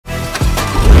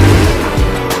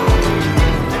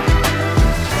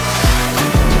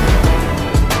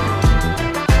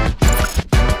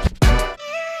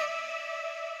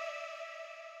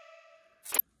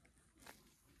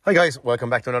Hi guys, welcome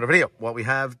back to another video. What we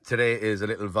have today is a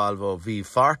little Volvo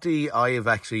V40. I've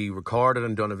actually recorded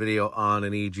and done a video on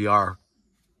an EGR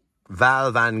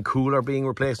valve and cooler being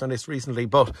replaced on this recently,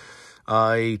 but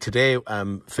I today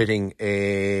am fitting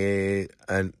a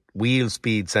wheel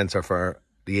speed sensor for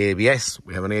the ABS.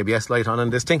 We have an ABS light on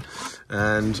this thing,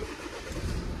 and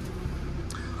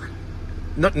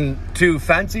nothing too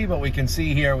fancy, but we can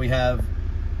see here we have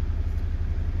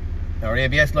our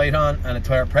ABS light on and a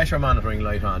tire pressure monitoring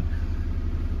light on.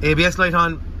 ABS light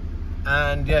on,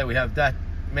 and yeah, we have that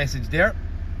message there.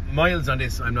 Miles on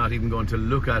this I'm not even going to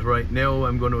look at right now.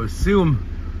 I'm going to assume,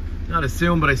 not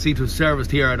assume, but I see to serviced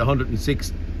here at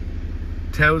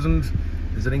 106,000.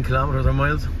 Is it in kilometers or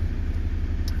miles?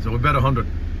 So we bet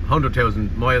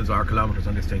 100,000 miles or kilometers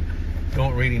on this thing.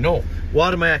 Don't really know.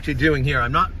 What am I actually doing here?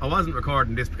 I wasn't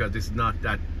recording this because this is not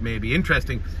that maybe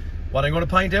interesting. What I'm going to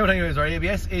point out anyway is our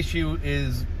ABS issue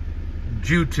is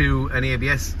due to an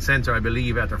ABS sensor, I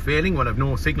believe, after failing. Well, I've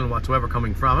no signal whatsoever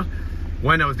coming from it.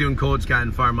 When I was doing code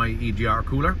scan for my EGR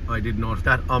cooler, I did notice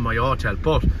that on my autel,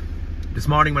 but this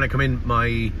morning when I come in,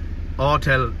 my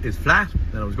autel is flat,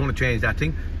 and I was going to change that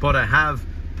thing, but I have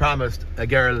promised a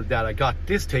girl that I got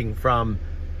this thing from,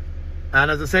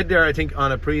 and as I said there, I think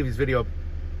on a previous video,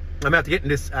 I'm after getting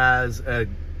this as a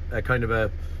kind of a,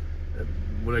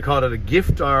 would I call it a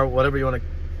gift or whatever you want to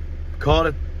call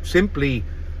it, simply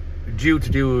due to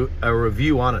do a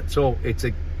review on it. So it's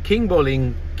a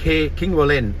KINGBOLEN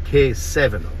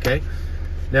K7, okay?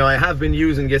 Now I have been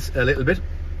using this a little bit.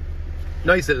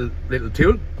 Nice little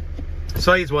tool.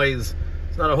 Size wise,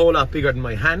 it's not a whole lot bigger than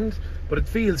my hand, but it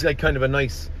feels like kind of a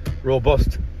nice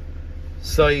robust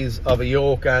size of a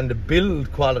yoke, and the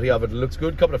build quality of it looks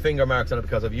good. Couple of finger marks on it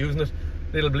because I've used it.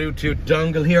 Little Bluetooth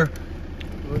dongle here.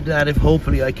 That if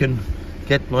hopefully I can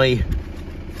get my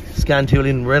scantool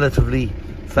in relatively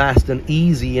fast and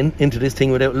easy into this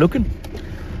thing without looking.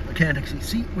 I can't actually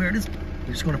see where it is. I'm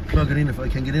just going to plug it in if I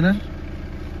can get in it.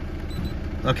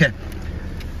 Okay,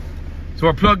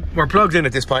 so we're plugged in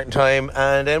at this point in time,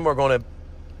 and then we're going to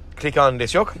click on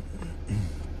this yoke.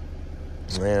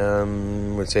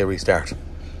 We'll say restart.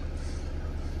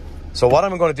 So what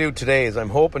I'm going to do today is I'm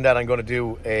hoping that I'm going to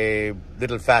do a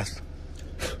little fast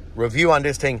review on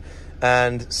this thing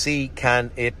and see can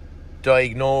it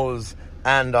diagnose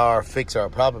and or fix our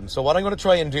problem. So what I'm going to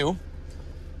try and do,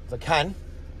 if I can,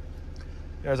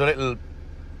 there's a little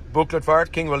booklet for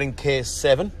it, KINGBOLEN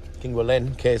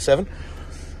K7.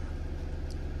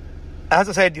 As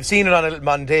I said, you've seen it on a little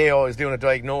Mondeo. I was doing a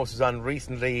diagnosis on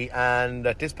recently, and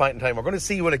at this point in time we're going to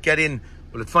see, will it get in,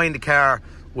 will it find the car,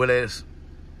 will it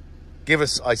give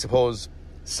us, I suppose,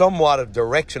 somewhat of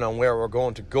direction on where we're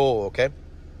going to go, okay?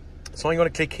 So I'm going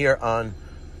to click here on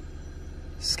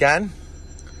scan.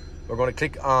 We're going to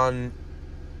click on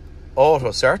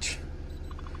auto search.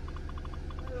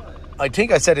 I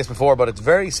think I said this before, but it's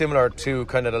very similar to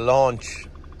kind of the launch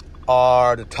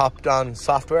or the top-down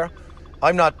software.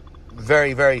 I'm not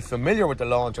very familiar with the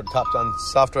launch or the top-down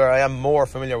software. I am more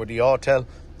familiar with the autel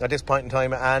at this point in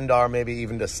time, and or maybe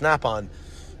even the snap-on.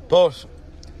 But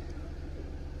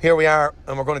here we are,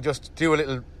 and we're going to just do a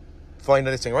little find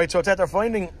of this thing, right? So it's after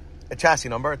finding a chassis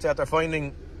number, it's after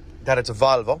finding that it's a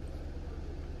Volvo,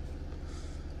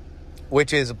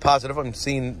 which is a positive. I'm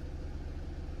seeing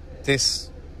this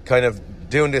kind of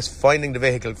doing this, finding the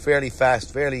vehicle fairly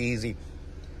fast, fairly easy.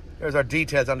 There's our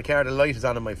details on the car. The light is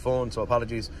on my phone, so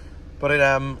apologies, but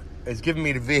it's giving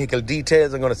me the vehicle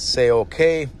details. I'm going to say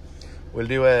okay. We'll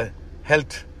do a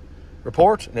health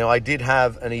report. Now I did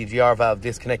have an EGR valve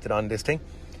disconnected on this thing.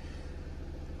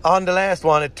 On the last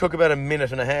one, it took about a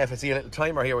minute and a half. I see a little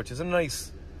timer here, which is a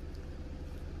nice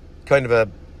kind of a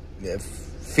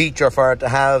feature for it to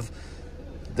have.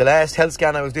 The last health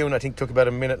scan I was doing, I think, took about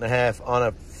a minute and a half on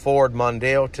a Ford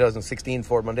Mondeo, 2016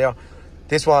 Ford Mondeo.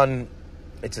 This one,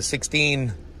 it's a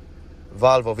 16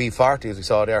 Volvo V40, as we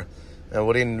saw there. And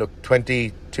within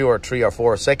 22 or 3 or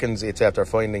 4 seconds, it's after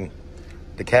finding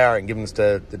the car and giving us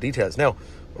the details. Now,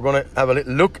 we're going to have a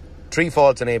little look. 3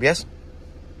 faults in ABS.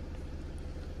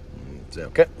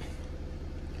 Okay.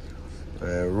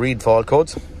 Read fault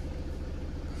codes. I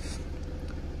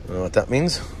don't know what that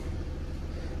means.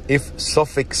 If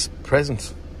suffix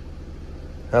present.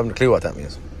 I haven't a clue what that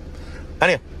means.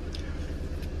 Anyway,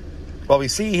 what we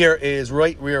see here is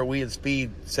right rear wheel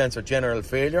speed sensor general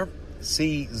failure,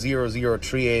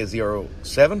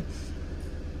 C003A07.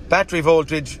 Battery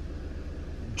voltage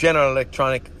general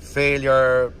electronic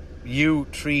failure,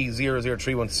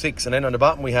 U300316. And then on the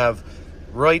bottom we have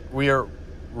right rear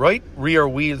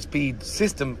wheel speed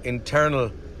system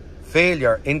internal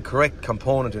failure, incorrect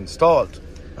component installed.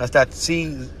 That's that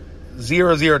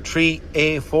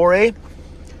C003A4A.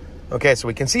 Okay, so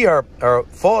we can see our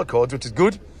fault codes, which is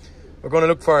good. We're going to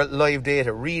look for live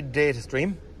data, read data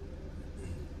stream.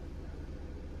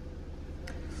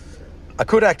 I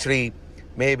could actually,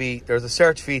 maybe, there's a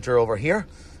search feature over here.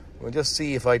 We'll just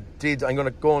see if I did. I'm going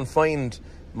to go and find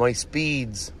my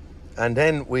speeds, and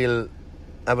then we'll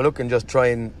have a look and just try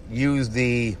and use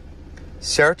the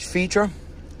search feature.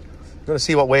 I'm going to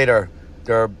see what way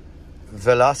their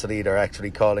velocity they're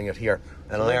actually calling it here.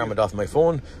 And I'll arm it off my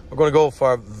phone. We're going to go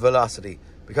for velocity,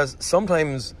 because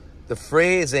sometimes the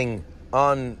phrasing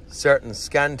on certain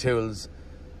scan tools.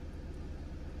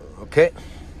 Okay,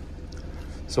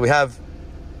 so we have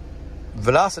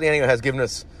velocity anyway has given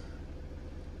us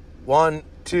 1,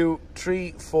 2,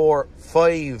 3, 4,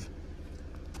 5.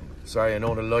 Sorry, I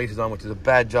know the light is on, which is a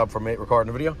bad job for me recording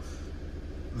a video.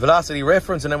 Velocity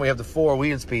reference, and then we have the 4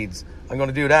 wheel speeds. I'm going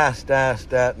to do that,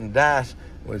 and that.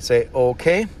 We'll say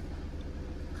okay.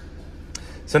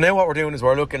 So now what we're doing is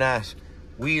we're looking at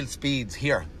wheel speeds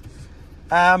here.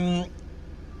 I'm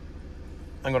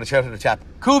going to shout at the chap,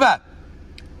 Kuba,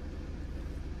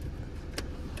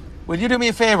 will you do me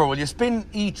a favour? Will you spin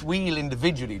each wheel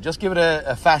individually? Just give it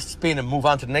a fast spin and move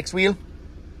on to the next wheel.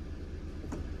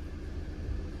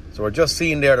 So we're just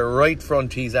seeing there the right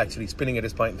front, he's actually spinning at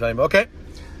this point in time. Okay.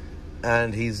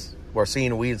 And we're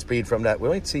seeing wheel speed from that. We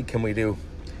might see, can we do...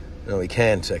 No, we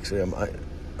can't actually.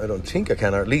 I don't think I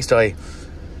can, or at least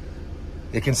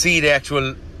you can see the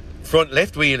actual front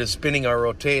left wheel is spinning or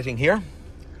rotating here.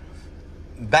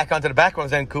 Back onto the back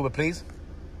ones then, Kuba, please.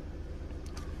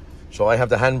 So I have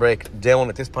the handbrake down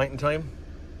at this point in time.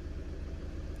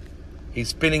 He's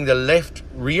spinning the left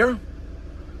rear. And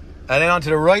then onto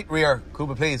the right rear,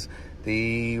 Kuba, please.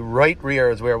 The right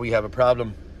rear is where we have a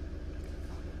problem.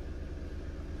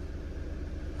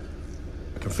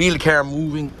 I can feel the car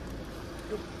moving.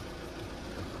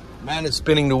 Man is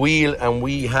spinning the wheel and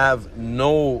we have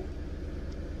no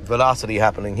velocity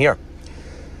happening here.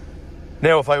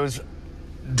 Now, if I was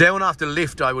down off the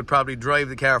lift, I would probably drive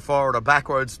the car forward or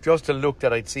backwards just to look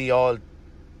that I'd see all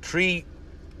 3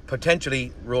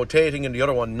 potentially rotating and the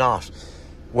other one not.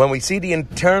 When we see the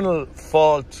internal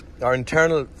fault or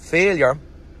internal failure,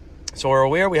 so we're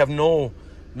aware we have no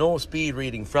speed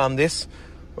reading from this,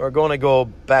 we're going to go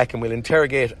back and we'll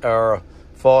interrogate our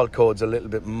fault codes a little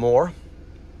bit more.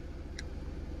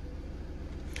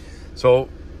 So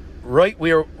right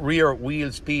rear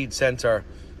wheel speed sensor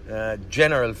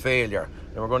general failure.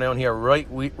 And we're going down here, right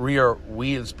rear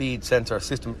wheel speed sensor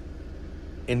system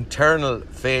internal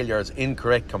failures,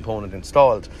 incorrect component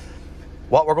installed.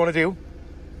 What we're going to do,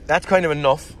 that's kind of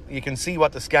enough. You can see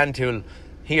what the scan tool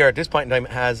here at this point in time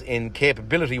has in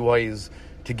capability wise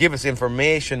to give us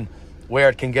information where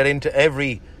it can get into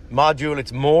every module.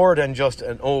 It's more than just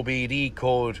an OBD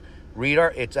code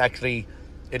reader. It's actually,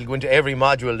 it'll go into every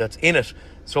module that's in it.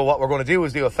 So what we're going to do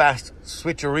is do a fast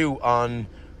switcheroo on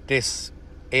this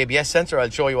ABS sensor. I'll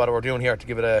show you what we're doing here to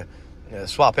give it a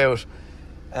swap out.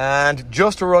 And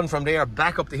just to run from there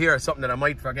back up to here, something that I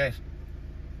might forget.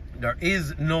 There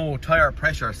is no tire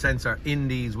pressure sensor in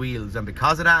these wheels, and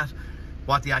because of that,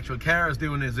 what the actual car is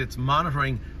doing is it's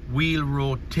monitoring wheel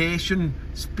rotation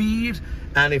speed,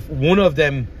 and if one of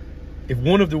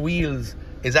the wheels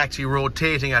is actually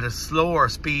rotating at a slower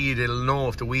speed, it'll know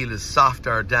if the wheel is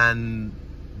softer than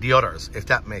the others, if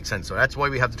that makes sense. So that's why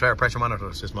we have the tire pressure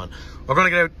monitor system on. We're going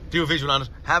to get out, do a visual on it,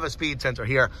 have a speed sensor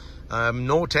here.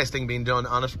 No testing being done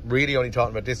on it, really only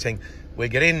talking about this thing. We'll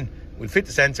get in, we'll fit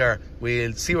the sensor,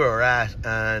 we'll see where we're at,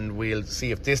 and we'll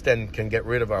see if this then can get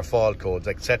rid of our fault codes,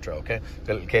 etc. Okay,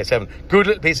 the little K7, good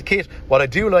little piece of kit. What I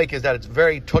do like is that it's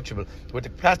very touchable. With the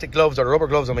plastic gloves or the rubber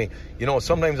gloves on me, you know,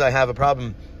 sometimes I have a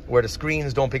problem where the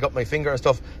screens don't pick up my finger and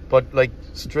stuff, but like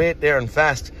straight there and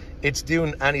fast, it's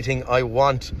doing anything I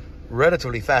want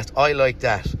relatively fast. I like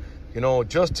that, you know,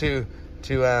 just to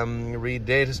read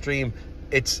data stream.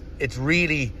 It's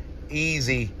really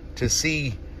easy to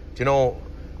see, you know,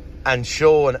 and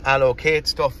show and allocate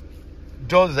stuff.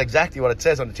 Does exactly what it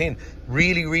says on the tin.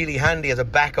 Really, really handy as a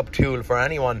backup tool for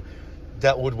anyone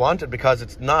that would want it, because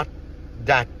it's not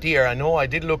that dear. I know I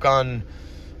did look on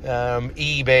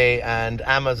eBay and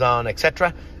Amazon,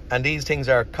 etc., and these things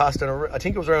are costing, I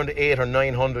think it was around 800 or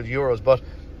 900 euros. But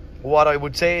what I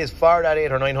would say is for that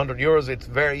 800 or 900 euros, it's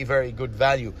very, very good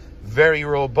value, very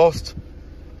robust,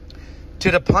 to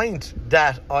the point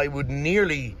that I would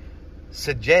nearly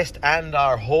suggest and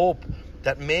or hope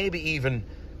that maybe even,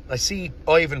 I see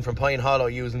Ivan from Pine Hollow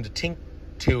using the Tink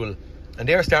tool, and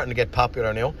they're starting to get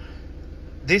popular now.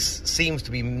 This seems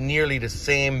to be nearly the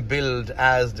same build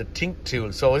as the Tink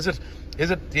tool. So is it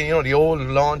you know, the old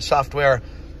launch software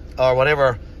or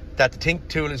whatever that the Tink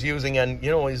tool is using, and you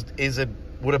know,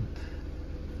 would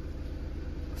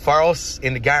for us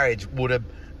in the garage, would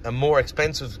a more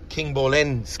expensive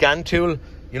KINGBOLEN scantool,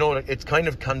 you know, it's kind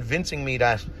of convincing me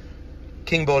that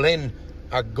KINGBOLEN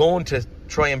are going to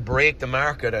try and break the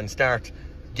market and start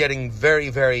getting very,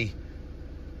 very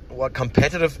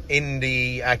competitive in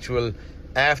the actual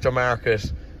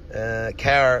aftermarket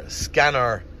car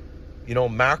scanner, you know,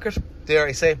 market, dare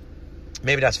I say.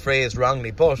 Maybe that's phrased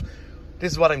wrongly, but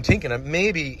this is what I'm thinking, and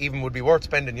maybe even would be worth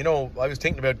spending. You know, I was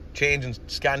thinking about changing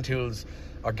scan tools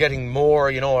or getting more,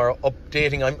 you know, or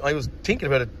updating. I was thinking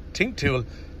about a Think tool,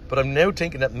 but I'm now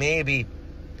thinking that maybe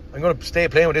I'm going to stay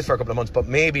playing with this for a couple of months, but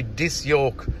maybe this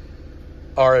yoke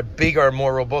or a bigger,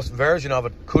 more robust version of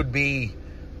it could be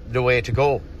the way to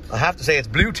go. I have to say it's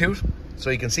Bluetooth,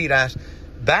 so you can see that.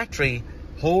 Battery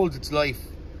holds its life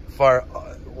for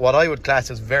what I would class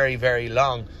as very, very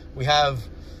long. We have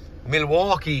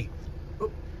Milwaukee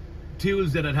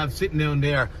tools that I'd have sitting down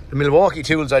there. The Milwaukee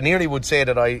tools, I nearly would say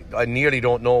that I nearly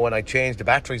don't know when I change the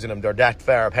batteries in them. They're that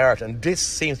far apart, and this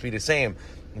seems to be the same.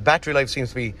 Battery life seems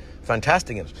to be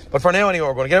fantastic in it. But for now anyway,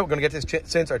 we're going to get this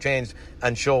sensor changed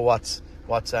and show what's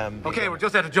okay, we're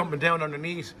just after jumping down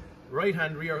underneath. Right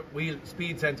hand rear wheel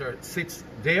speed sensor sits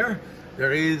there.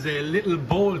 There is a little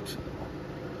bolt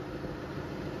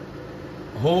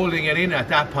holding it in at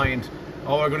that point.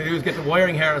 All we're going to do is get the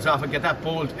wiring harness off and get that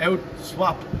bolt out,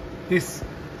 swap this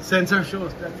sensor, show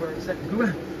us that for a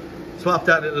second, swap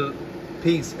that little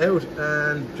piece out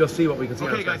and just see what we can see.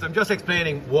 Okay guys, I'm just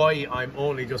explaining why I'm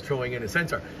only just throwing in a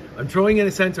sensor. I'm throwing in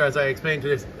a sensor, as I explained to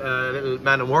this little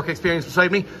man in work experience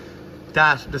beside me,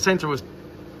 that the sensor was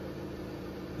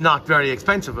not very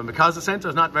expensive, and because the sensor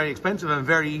is not very expensive and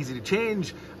very easy to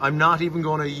change, I'm not even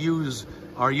going to use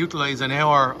or utilize an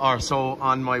hour or so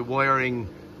on my wiring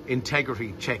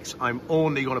integrity checks. I'm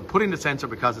only going to put in the sensor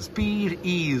because of speed,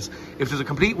 ease. If there's a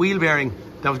complete wheel bearing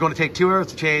that was going to take 2 hours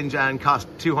to change and cost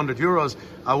 €200,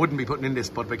 I wouldn't be putting in this,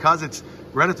 but because it's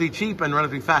relatively cheap and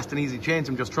relatively fast and easy to change,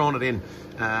 I'm just throwing it in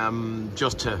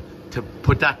just to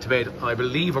put that to bed. I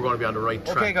believe we're going to be on the right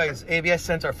track. Okay guys, ABS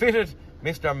sensor fitted.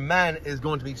 Mr. Man is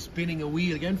going to be spinning a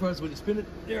wheel again for us. Will you spin it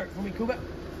there for me, Kuba?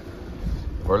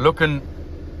 We're looking.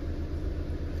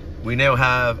 We now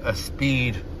have a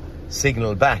speed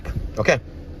signal back. Okay,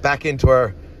 back into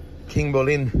our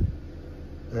KINGBOLEN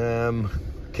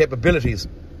capabilities.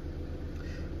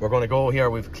 We're going to go here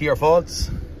with clear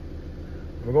faults.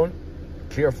 We're going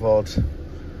clear faults.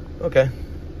 Okay.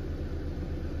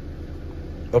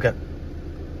 Okay.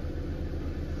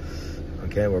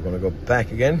 Okay, we're going to go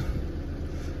back again.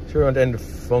 Sure, on the end of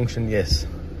function, yes.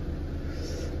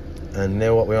 And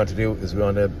now what we want to do is I'm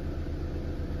going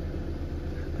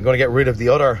to get rid of the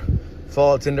other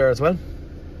faults in there as well.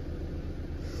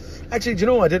 Actually, do you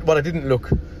know what I didn't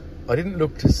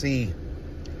look to see.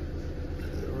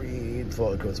 Read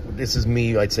fault codes. This is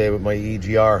me, I'd say, with my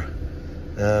EGR.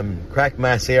 Cracked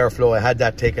mass airflow, I had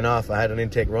that taken off. I had an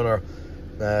intake runner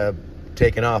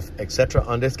taken off, etc.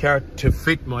 on this car to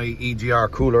fit my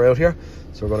EGR cooler out here.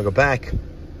 So we're going to go back.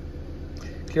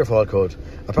 Clear fault code.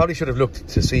 I probably should have looked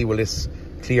to see, will this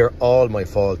clear all my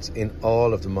faults in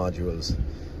all of the modules?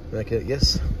 Okay,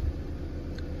 yes.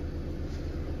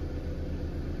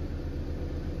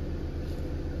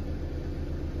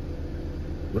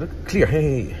 Would it clear?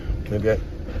 Hey, maybe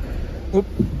I'm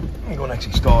going to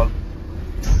actually stall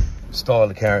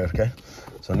the car, okay?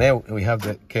 So now we have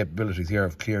the capabilities here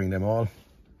of clearing them all.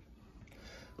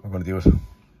 We're going to do it.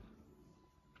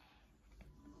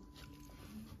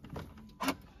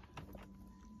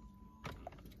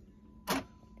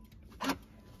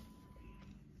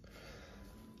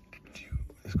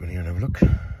 Let's go in here and have a look.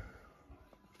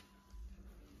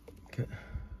 Okay.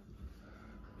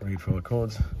 Read fault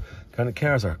codes. Kind of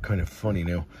cars are kind of funny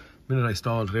now. The minute I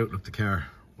stalled it out, look, the car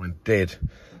went dead.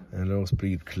 And low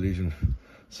speed collision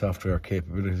software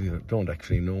capability. I don't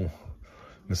actually know.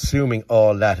 I'm assuming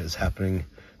all that is happening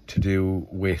to do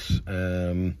with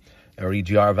our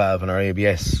EGR valve and our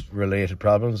ABS related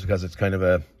problems, because it's kind of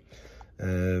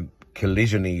a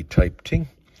collision-y type thing.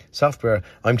 Software,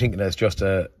 I'm thinking that's just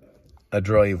a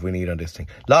drive we need on this thing.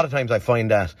 A lot of times I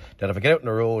find that if I get out on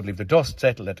the road, leave the dust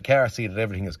settle, let the car see that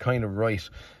everything is kind of right,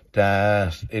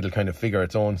 that it'll kind of figure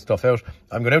its own stuff out.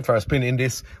 I'm going out for a spin in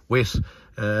this with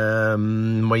my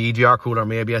EGR cooler,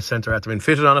 my ABS sensor had to be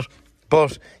fitted on it.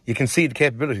 But you can see the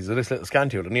capabilities of this little scan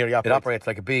tool. It operates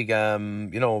like a big,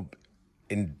 you know,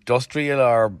 industrial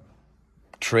or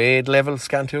trade level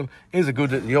scan tool. It is a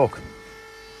good little yoke.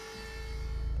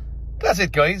 That's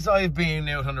it, guys. I've been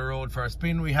out on the road for a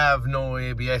spin. We have no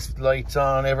ABS lights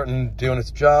on, everything doing its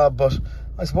job. But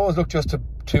I suppose, look, just to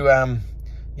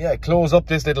close up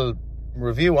this little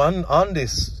review on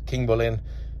this KINGBOLEN.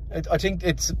 I think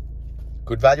it's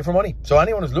good value for money. So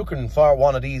anyone who's looking for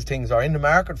one of these things, or in the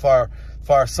market for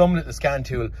some little scan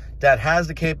tool that has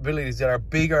the capabilities that are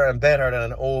bigger and better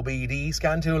than an OBD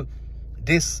scan tool,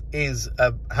 this is,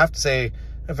 I have to say,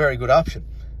 a very good option.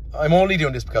 I'm only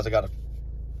doing this because I got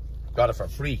it for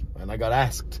free and I got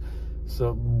asked.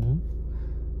 So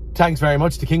thanks very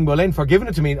much to KINGBOLEN for giving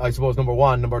it to me, I suppose, number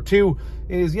one. Number two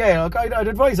is, yeah, look, I'd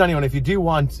advise anyone, if you do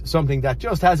want something that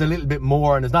just has a little bit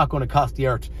more and is not going to cost the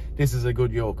earth, this is a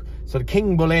good yoke. So the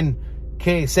KINGBOLEN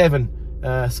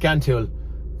K7 scan tool.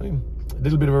 A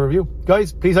little bit of a review.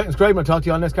 Guys, please like and subscribe, and I'll talk to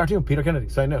you on the next cartoon. Peter Kennedy,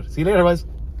 signing out. See you later, guys.